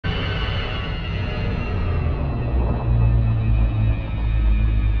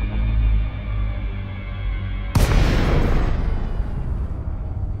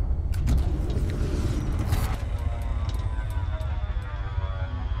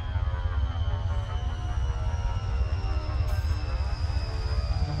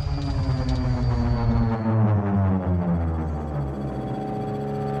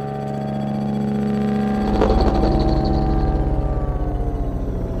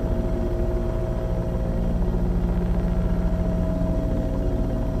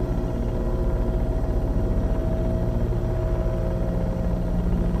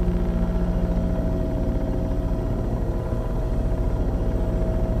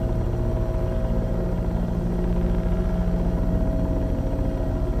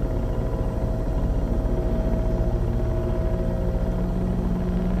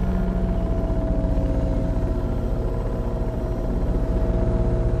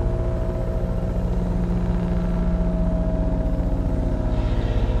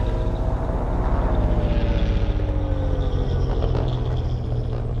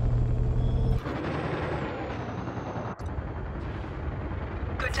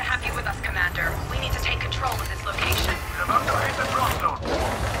Good to have you with us, Commander. We need to take control of this location. We're about to hit the drop zone.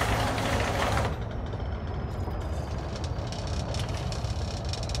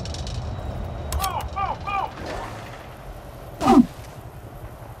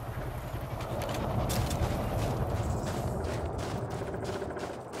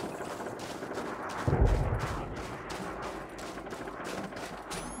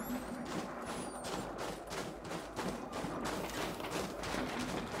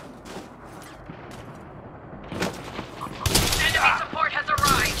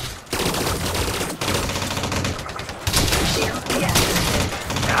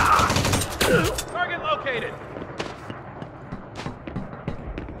 Target located!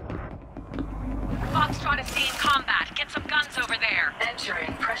 Foxtrot is seeing combat. Get some guns over there.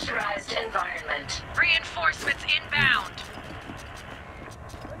 Entering pressurized environment. Reinforcements inbound.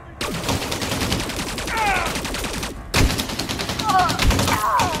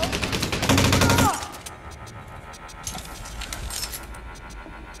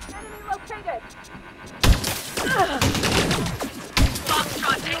 Enemy located!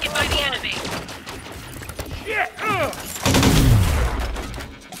 Foxtrot taken by the enemy. Shit!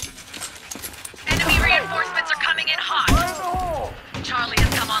 Enemy reinforcements are coming in hot. Charlie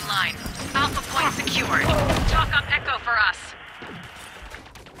has come online. Alpha point secured. Talk up Echo for us.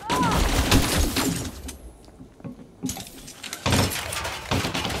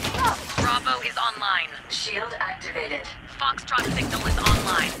 Bravo is online. Shield activated. Foxtrot signal is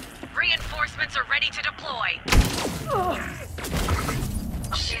online. Reinforcements are ready to deploy.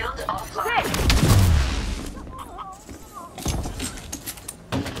 Shield offline.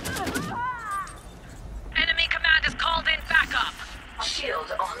 Enemy command has called in backup.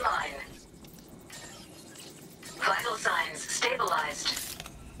 Shield online. Vital signs stabilized.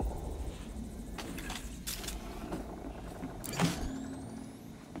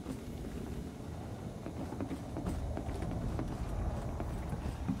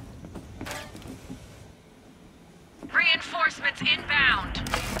 Reinforcements inbound.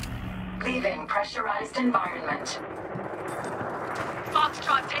 Leaving pressurized environment.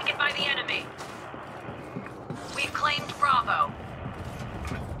 Foxtrot taken by the enemy. We've claimed Bravo.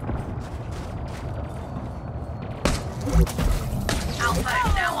 Alpha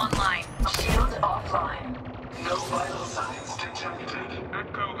is now online. Shield offline. No vital signs detected.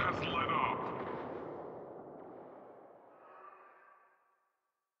 Echo has lit up.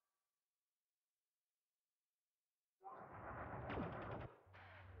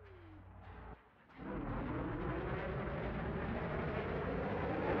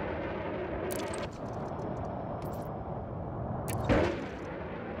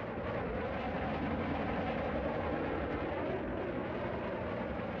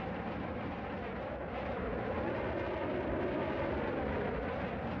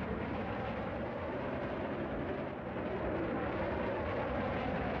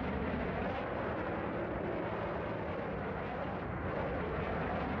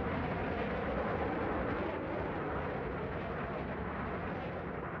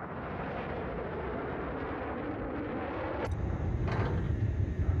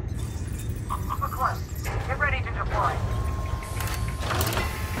 Get ready to deploy.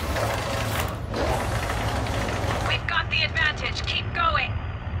 We've got the advantage. Keep going.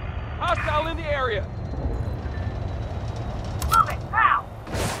 Hostile in the area! Move it! Now!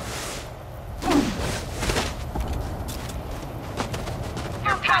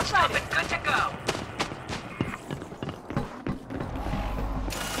 You're patched up and good to go.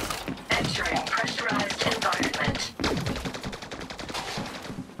 Entering pressurized environment.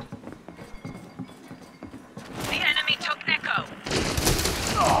 The enemy took Echo.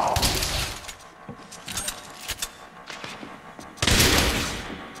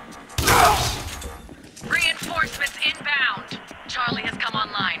 Reinforcements inbound. Charlie has come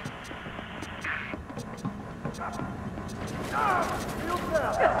online.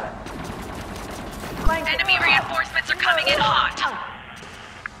 Enemy reinforcements are coming in hot.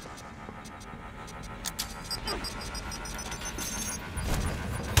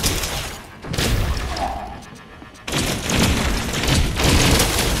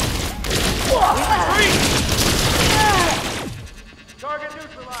 Target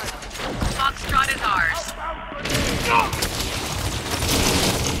neutralized! Foxtrot is ours.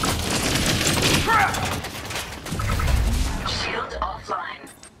 Shield offline.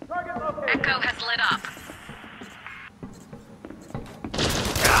 Target located! Echo has lit up.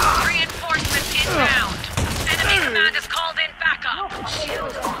 Reinforcements inbound. Enemy command has called in backup.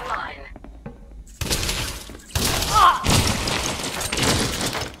 Shield online.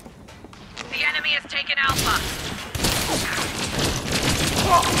 The enemy has taken Alpha.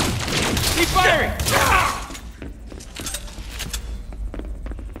 Keep firing!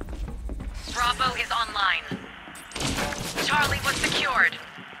 Bravo is online. Charlie was secured.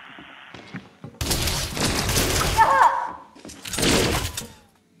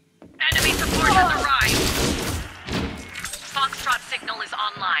 Enemy support has arrived. Foxtrot signal is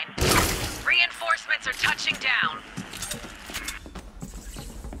online. Reinforcements are touching down.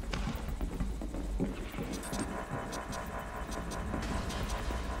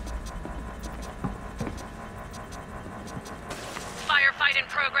 Firefight in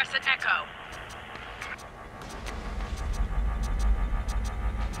progress at Echo.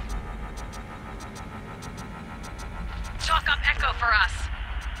 Chalk up Echo for us.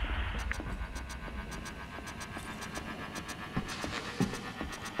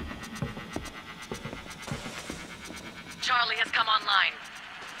 Charlie has come online.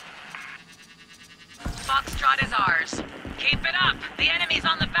 Foxtrot is ours. Keep it up! The enemy's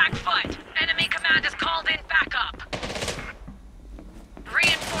on the back foot! Enemy command has called in backup!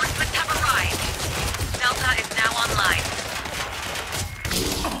 Reinforcements have arrived. Delta is now online.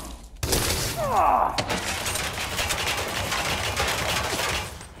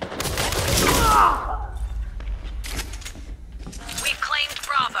 We've claimed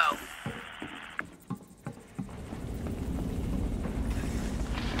Bravo.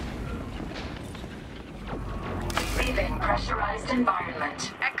 Leaving pressurized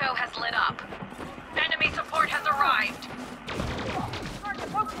environment. Echo has lit up. Enemy support has arrived.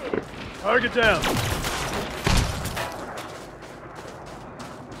 Target down.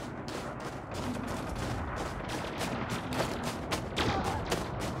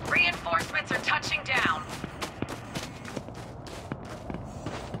 Reinforcements are touching down.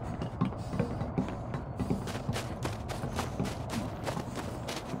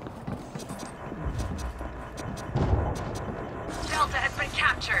 Delta has been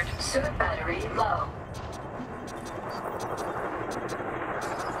captured. Suit battery low.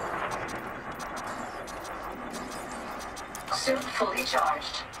 Suit fully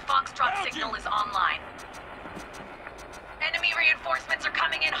charged. Foxtrot signal is online. Enemy reinforcements are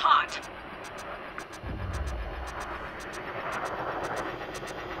coming in hot.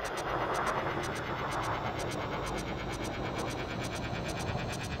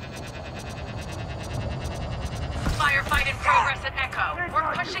 Firefight in progress at Echo.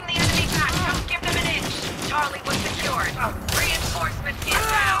 We're pushing the enemy back. Don't give them an inch. Charlie was secured. Reinforcements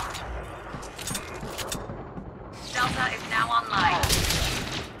inbound. Delta is now online.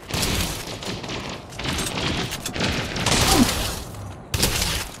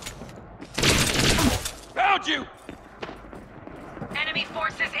 Found you! Enemy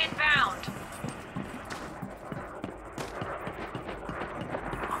forces inbound.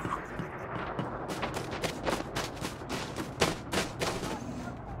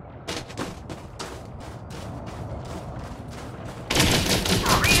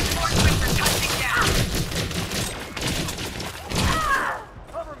 Reinforcements are touching down.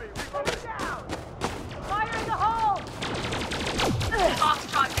 Cover me! Reload down! Fire in the hole!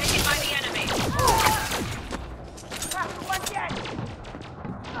 Foxtrot taken by the enemy. Faster one yet!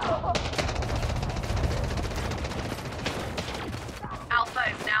 Alpha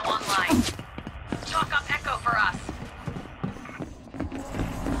is now online. Chalk up Echo for us.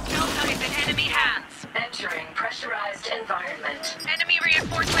 Delta is in enemy hands. Entering pressurized environment. Enemy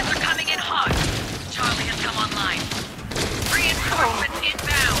reinforcements are coming in hot. Charlie has come online. Reinforcements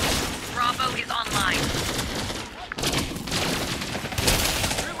inbound. Bravo is online.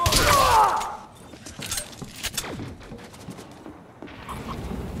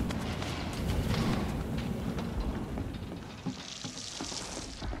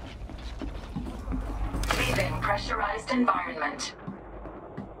 Leaving pressurized environment.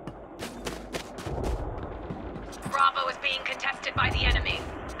 Bravo is being contested by the enemy.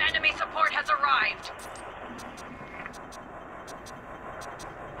 Enemy support has arrived.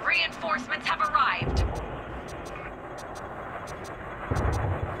 Reinforcements have arrived.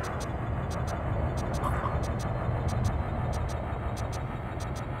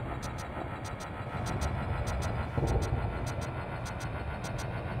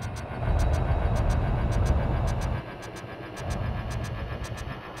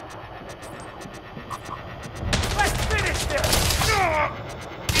 Let's finish this!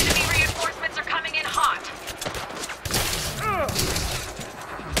 Enemy reinforcements are coming in hot.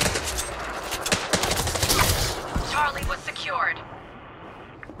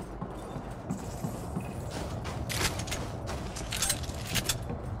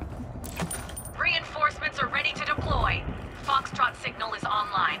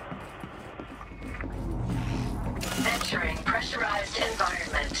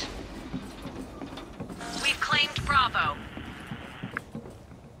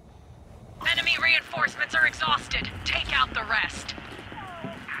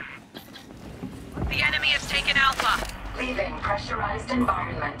 Leaving pressurized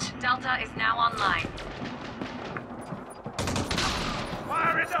environment. Delta is now online.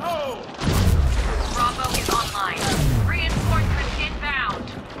 Fire in the hole! Bravo is online. Reinforcements inbound.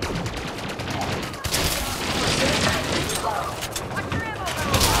 Battery low. Watch your ammo.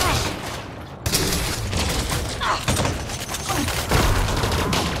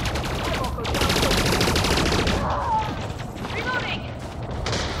 Reloading.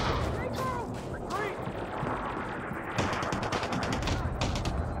 Retreat!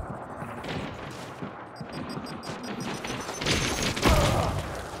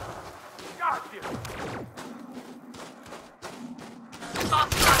 Got you!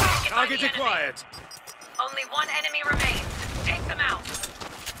 Target acquired. Only one enemy remains. Take them out.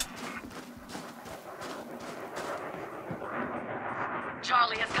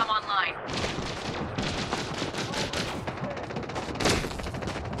 Charlie has come online.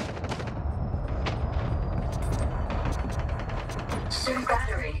 Suit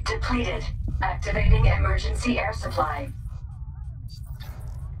battery depleted. Activating emergency air supply.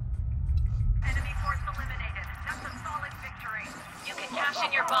 Enemy force eliminated. That's a solid victory. You can cash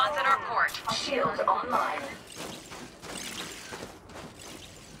in your bonds at our port. Shield online.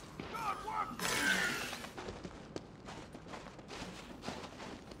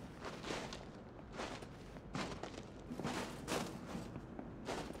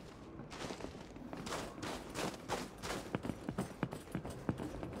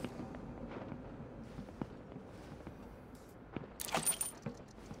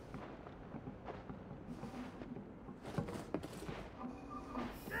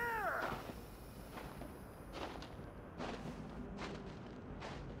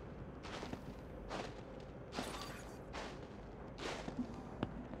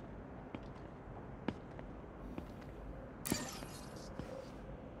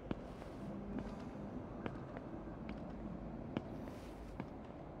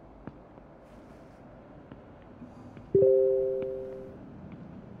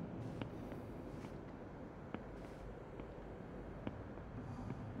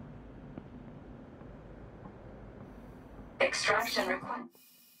 Extraction required.